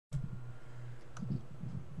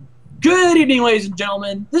Good evening, ladies and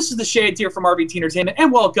gentlemen. This is the Shades here from RVT Entertainment,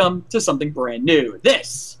 and welcome to something brand new.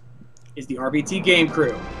 This is the RVT Game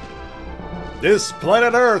Crew. This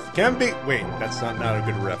planet Earth can be... Wait, that's not a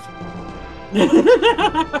good riff.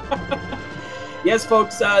 Yes,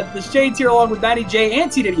 folks, the Shades here along with Matty Jay and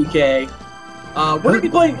TWK. We're going to be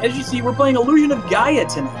playing, as you see, we're playing Illusion of Gaia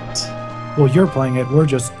tonight. Well, you're playing it, we're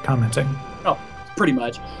just commenting. Oh, pretty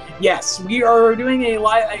much. Yes, we are doing a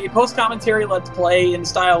post-commentary let's play in the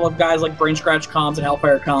style of guys like Brain Scratch Comms and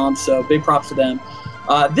Hellfire Comms, so big props to them.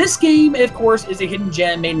 This game, of course, is a hidden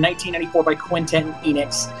gem made in 1994 by Quintet and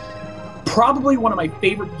Enix. Probably one of my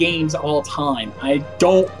favorite games of all time. I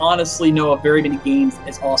don't honestly know of very many games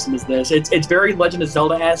as awesome as this. It's very Legend of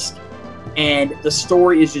Zelda-esque, and the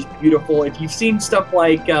story is just beautiful. If you've seen stuff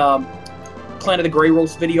like Planet of the Grey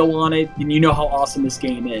Wolves video on it, and you know how awesome this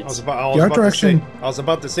game is. I was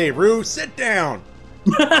about to say, Rue, sit down.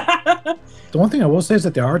 The one thing I will say is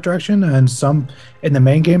that the art direction and some in the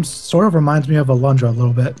main games sort of reminds me of Alundra a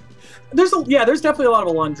little bit. There's definitely a lot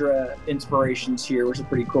of Alundra inspirations here, which is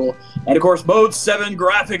pretty cool. And of course, Mode 7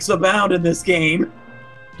 graphics abound in this game.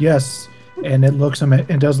 Yes, and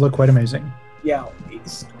it does look quite amazing. Yeah,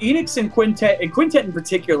 Enix and Quintet in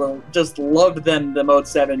particular just loved the Mode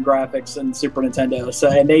 7 graphics in Super Nintendo.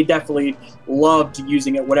 So, and they definitely loved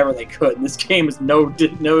using it whatever they could. And this game is no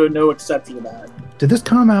exception to that. Did this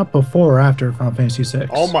come out before or after Final Fantasy VI?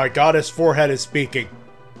 Oh my God, his forehead is speaking.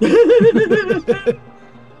 I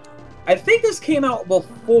think this came out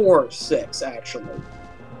before 6, actually.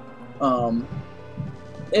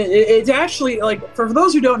 It's actually, like, for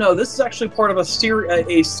those who don't know, this is actually part of a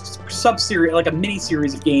sub-series, like a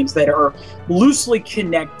mini-series of games that are loosely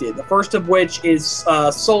connected. The first of which is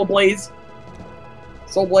Soul Blazer.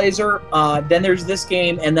 Then there's this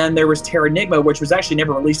game, and then there was Terranigma, which was actually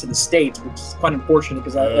never released in the States, which is quite unfortunate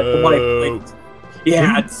because from what I played,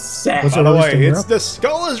 yeah, it's sad. By the way, it's The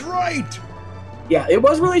Skull is Right! Yeah, it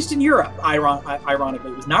was released in Europe,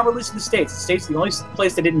 ironically. It was not released in the States. The States is the only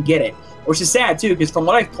place that didn't get it. Which is sad, too, because from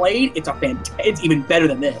what I've played, it's even better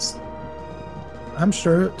than this. I'm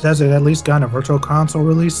sure. Has it at least gotten a virtual console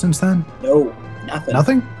release since then? No, nothing.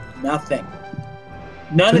 Nothing? Nothing.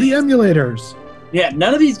 None of the emulators. Yeah,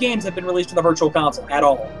 none of these games have been released to the virtual console at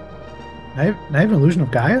all. Not even Illusion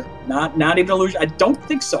of Gaia? Not even Illusion. I don't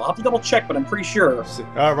think so. I'll have to double check, but I'm pretty sure.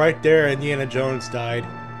 Right there, Indiana Jones died.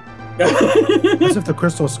 As if the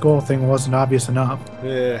Crystal Skull thing wasn't obvious enough.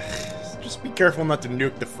 Just be careful not to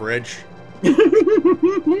nuke the fridge.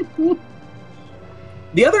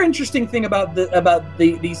 The other interesting thing about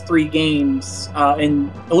these three games,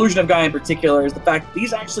 and Illusion of Gaia in particular, is the fact that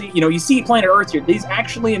these actually, you see Planet Earth here, these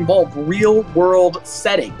actually involve real-world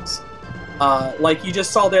settings. Like you just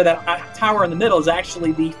saw there, that tower in the middle is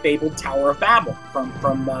actually the fabled Tower of Babel from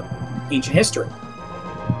ancient history.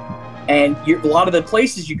 And a lot of the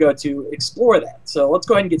places you go to explore that. So let's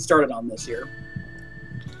go ahead and get started on this here.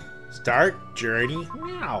 Start journey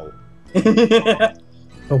now. But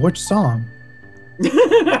which song?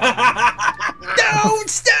 Don't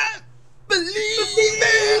stop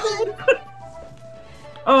believing.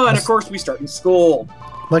 Oh, and of course we start in school.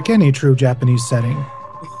 Like any true Japanese setting.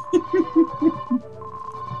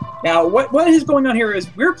 Now, what is going on here is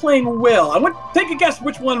we're playing Will. I want to take a guess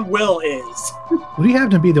which one Will is. Would he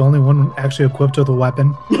happen to be the only one actually equipped with a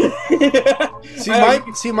weapon?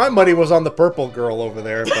 See, my money was on the purple girl over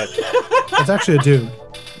there, but it's actually a dude.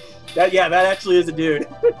 That actually is a dude.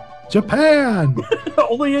 Japan.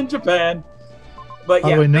 Only in Japan. But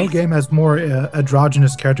by the way, no game has more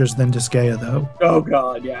androgynous characters than Disgaea, though. Oh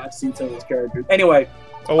God, yeah, I've seen some of those characters. Anyway.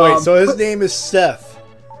 Oh wait, so his name is Seth.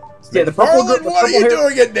 Yeah, the purple girl. What are you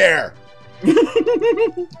doing in there?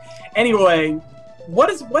 Anyway, what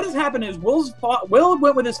has happened is Will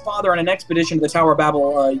went with his father on an expedition to the Tower of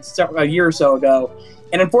Babel a year or so ago,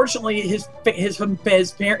 and unfortunately, his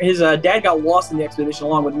dad got lost in the expedition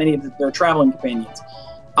along with many of their traveling companions.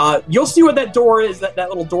 You'll see what that door is. That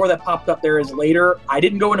little door that popped up there is later. I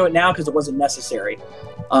didn't go into it now because it wasn't necessary.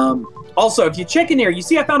 Also, if you check in there, you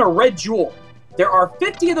see I found a red jewel. There are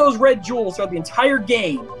 50 of those red jewels throughout the entire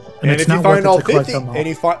game. And if you find all 50,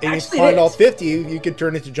 all 50, you can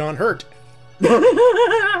turn into John Hurt.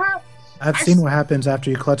 I've seen what happens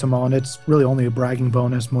after you collect them all, and it's really only a bragging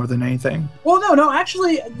bonus more than anything. Well, no,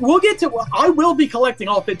 actually, we'll get to... I will be collecting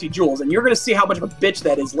all 50 jewels, and you're going to see how much of a bitch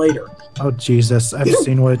that is later. Oh, Jesus. I've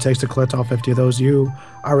seen what it takes to collect all 50 of those. You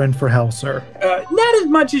are in for hell, sir. Not as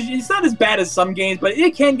much as... It's not as bad as some games, but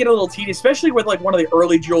it can get a little tedious, especially with, like, one of the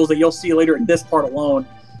early jewels that you'll see later in this part alone.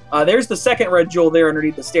 There's the second red jewel there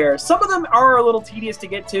underneath the stairs. Some of them are a little tedious to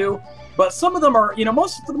get to, but some of them are, you know, for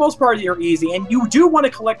the most part, they're easy. And you do want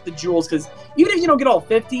to collect the jewels because even if you don't get all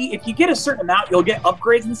 50, if you get a certain amount, you'll get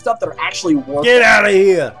upgrades and stuff that are actually worth it. Get out of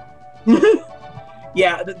here!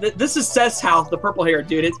 Yeah, this is Seth's house, the purple hair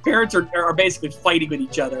dude. His parents are basically fighting with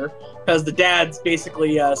each other because the dad's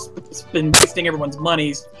basically been wasting everyone's money.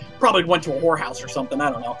 He's probably went to a whorehouse or something. I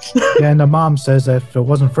don't know. Yeah, and the mom says that if it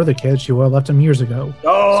wasn't for the kids, she would have left him years ago.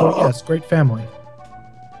 Oh! So, yes, great family.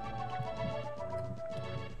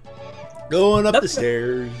 Going up the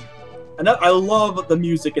stairs. And I love the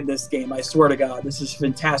music in this game. I swear to God, this is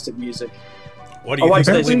fantastic music. What do you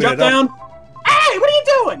think? Jump down. Hey, what are you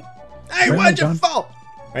doing? Hey, why'd you fall?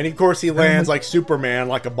 And of course he lands like Superman,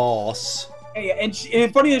 like a boss. Hey,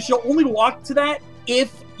 and funny is she'll only walk to that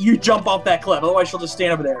if you jump off that cliff. Otherwise, she'll just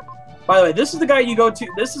stand over there. By the way, this is the guy you go to.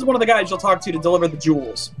 This is one of the guys you'll talk to deliver the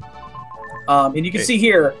jewels. And you can see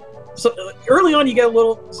here. So early on, you get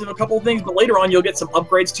a couple of things, but later on, you'll get some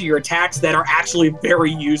upgrades to your attacks that are actually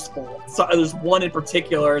very useful. So there's one in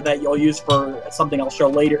particular that you'll use for something I'll show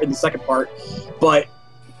later in the second part. But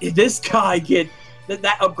this guy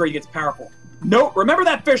that upgrade gets powerful. No, remember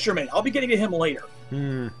that fisherman. I'll be getting to him later.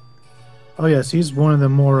 Oh yes, he's one of the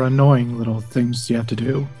more annoying little things you have to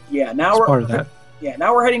do. Yeah, now we're part of that. Yeah,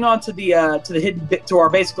 now we're heading on to the hidden bit to our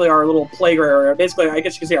little playground area. Basically, I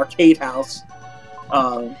guess you could say our cave house.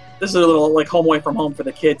 This is a little like home away from home for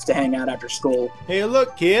the kids to hang out after school. Hey,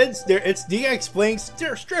 look, kids! It's DX playing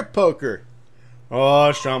strip poker.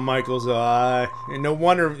 Oh, Shawn Michaels' eye. And no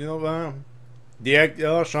wonder, you know, DX.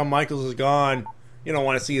 Oh, Shawn Michaels is gone. You don't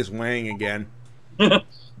want to see his wang again.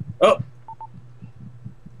 Oh.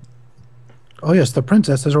 Oh yes, the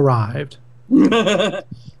princess has arrived. Yeah.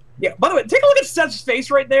 By the way, take a look at Seth's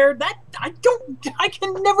face right there. I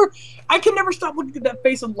can never stop looking at that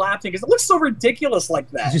face and laughing because it looks so ridiculous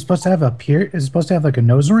like that. Is he supposed to have is he supposed to have like a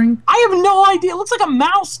nose ring? I have no idea. It looks like a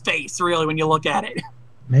mouse face, really, when you look at it.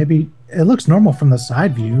 Maybe it looks normal from the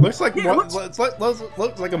side view. Looks like looks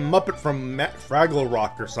like a Muppet from Fraggle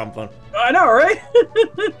Rock or something. I know, right?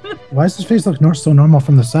 Why does his face look so normal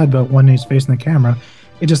from the side, but when he's facing the camera,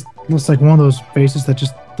 it just looks like one of those faces that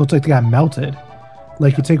just looks like they got melted.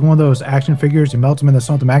 Like you take one of those action figures, you melt them in the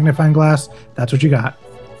sun with a magnifying glass. That's what you got.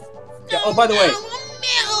 Yeah, oh, by the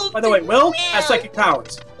way, Will has psychic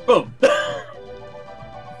powers. Boom.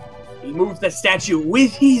 He moves the statue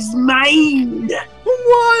with his mind.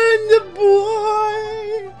 Wonder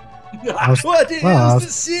boy. What is the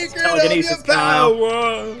secret of your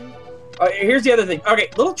power? Here's the other thing. Okay,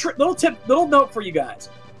 little note for you guys.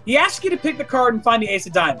 He asks you to pick the card and find the ace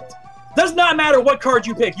of diamonds. Does not matter what card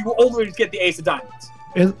you pick, you will always get the ace of diamonds.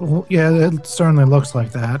 Yeah, it certainly looks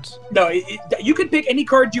like that. No, you can pick any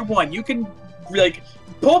card you want. You can like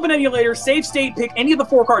pull up an emulator, save state, pick any of the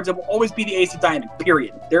 4 cards. It will always be the ace of diamonds.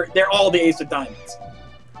 Period. They're all the ace of diamonds.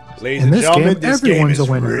 Ladies and gentlemen, this game is a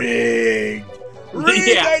winner. Rigged. Rigged,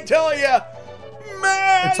 yeah. I tell you,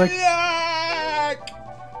 maniac.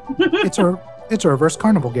 It's a reverse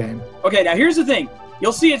carnival game. Okay, now here's the thing.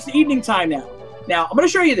 You'll see it's the evening time now. Now, I'm going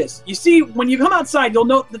to show you this. You see, when you come outside, you'll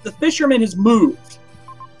note that the fisherman has moved.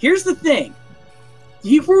 Here's the thing.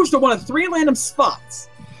 He moves to one of 3 random spots.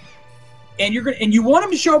 And you want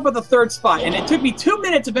him to show up at the 3rd spot. And it took me 2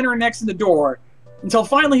 minutes of entering next to the door until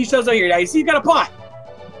finally he shows up here. Now, you see he's got a pot.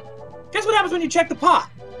 Guess what happens when you check the pot?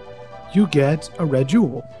 You get a red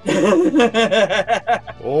jewel.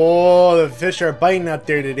 Oh, the fish are biting out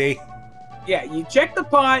there today. Yeah, you check the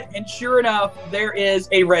pot, and sure enough, there is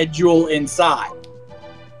a red jewel inside.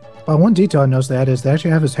 But one detail I noticed that is they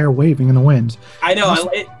actually have his hair waving in the wind. I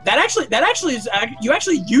know that actually is you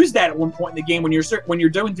actually use that at one point in the game when you're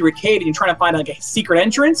going through a cave and you're trying to find like a secret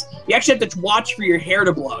entrance. You actually have to watch for your hair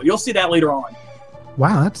to blow. You'll see that later on.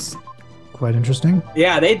 Wow, that's quite interesting.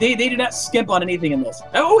 Yeah, they do not skimp on anything in this.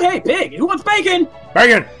 Oh, hey, pig! Who wants bacon?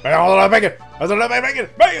 Bacon! I want bacon! I want bacon!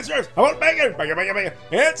 Bacon, sirs! I want bacon! Bacon, bacon, bacon!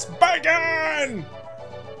 It's bacon!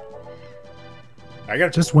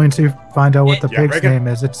 Bacon. Just wait until you find out what the pig's name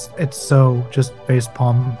is. It's so just face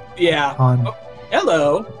palm. Yeah. On. Oh,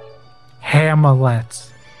 hello. Hamlet.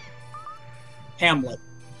 Hamlet.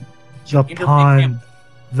 The pun.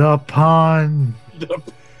 The pun.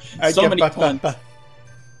 So many puns.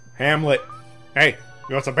 Hamlet. Hey,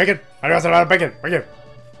 you want some bacon? I want some bacon. Bacon.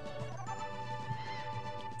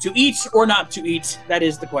 To eat or not to eat? That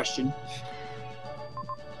is the question.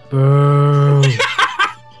 Boo.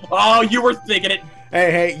 Oh, you were thinking it.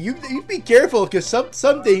 Hey, you be careful, because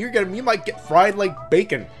someday you might get fried like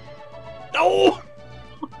bacon. No.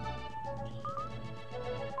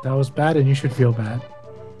 That was bad, and you should feel bad.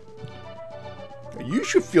 You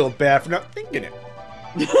should feel bad for not thinking it.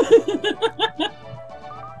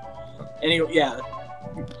 Anyway,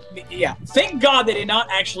 yeah. Thank God they did not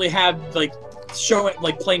actually have like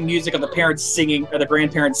playing music of the parents singing or the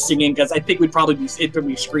grandparents singing, because I think it would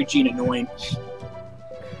be screechy and annoying.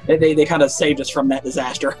 They kind of saved us from that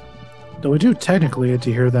disaster. Though we do technically get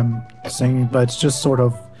to hear them singing, but it's just sort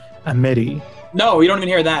of a MIDI. No, you don't even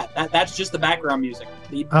hear that. That's just the background music.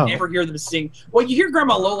 You never hear them sing. Well, you hear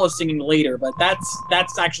Grandma Lola singing later, but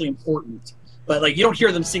that's actually important. But like, you don't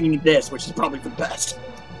hear them singing this, which is probably the best.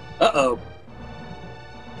 Uh-oh.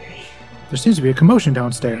 There seems to be a commotion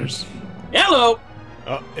downstairs. Hello!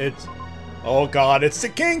 Oh god, it's the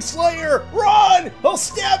Kingslayer! Run! He'll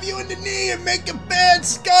stab you in the knee and make a bad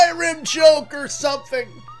Skyrim joke or something!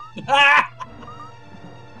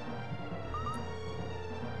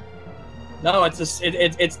 No, it's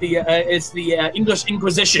the English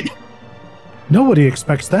Inquisition. Nobody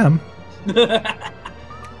expects them. And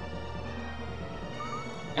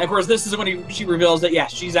of course, this is when she reveals that, yeah,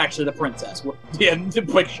 she's actually the princess. Yeah,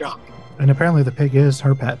 quick shock. And apparently the pig is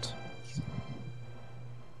her pet.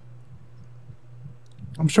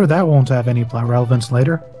 I'm sure that won't have any plot relevance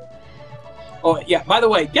later. Oh, yeah, by the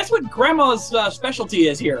way, guess what Grandma's specialty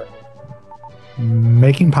is here?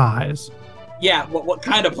 Making pies. Yeah, what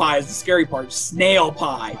kind of pie is the scary part? Snail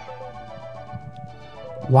pie.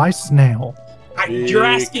 Why snail? You're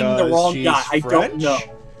asking the wrong guy. I French? don't know.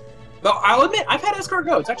 But I'll admit, I've had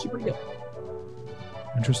escargot. It's actually pretty good.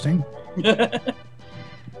 Interesting.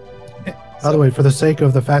 By the way, for the sake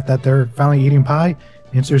of the fact that they're finally eating pie,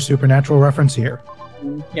 insert supernatural reference here.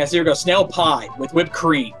 Yeah, so here we go. Snail pie with whipped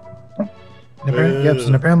cream.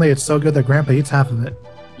 And apparently it's so good that Grandpa eats half of it.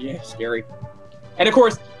 Yeah, scary. And of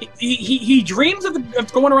course, he dreams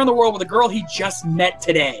of going around the world with a girl he just met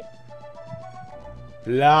today.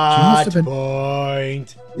 Plot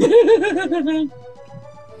point.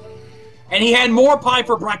 And he had more pie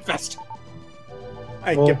for breakfast.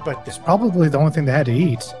 It's probably the only thing they had to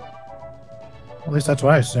eat. At least that's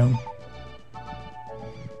what I assume.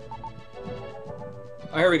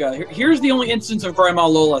 Oh, here we go. Here's the only instance of Grandma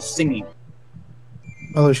Lola singing.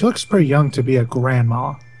 Although she looks pretty young to be a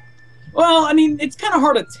grandma. Well, I mean, it's kind of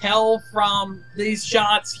hard to tell from these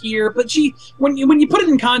shots here, but when you put it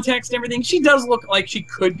in context and everything, she does look like she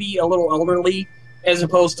could be a little elderly, as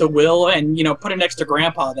opposed to Will, and, put it next to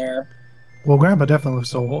Grandpa there. Well, Grandpa definitely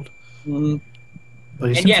looks old. Mm-hmm.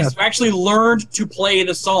 And yes, you actually learned to play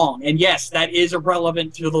the song, and yes, that is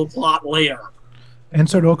irrelevant to the plot later.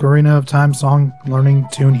 Insert Ocarina of Time song learning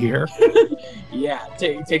tune here. Yeah,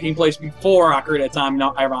 taking place before Ocarina of Time,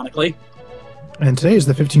 not ironically. And today is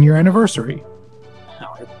the 15-year anniversary.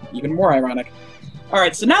 Oh, even more ironic. All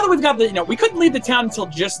right, so now that we've got we couldn't leave the town until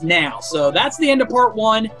just now, so that's the end of part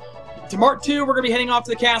 1. To part 2, we're going to be heading off to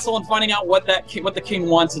the castle and finding out what the king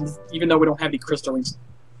wants, and even though we don't have any crystal rings.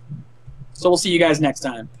 So we'll see you guys next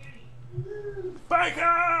time. Bye,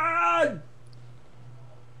 guys!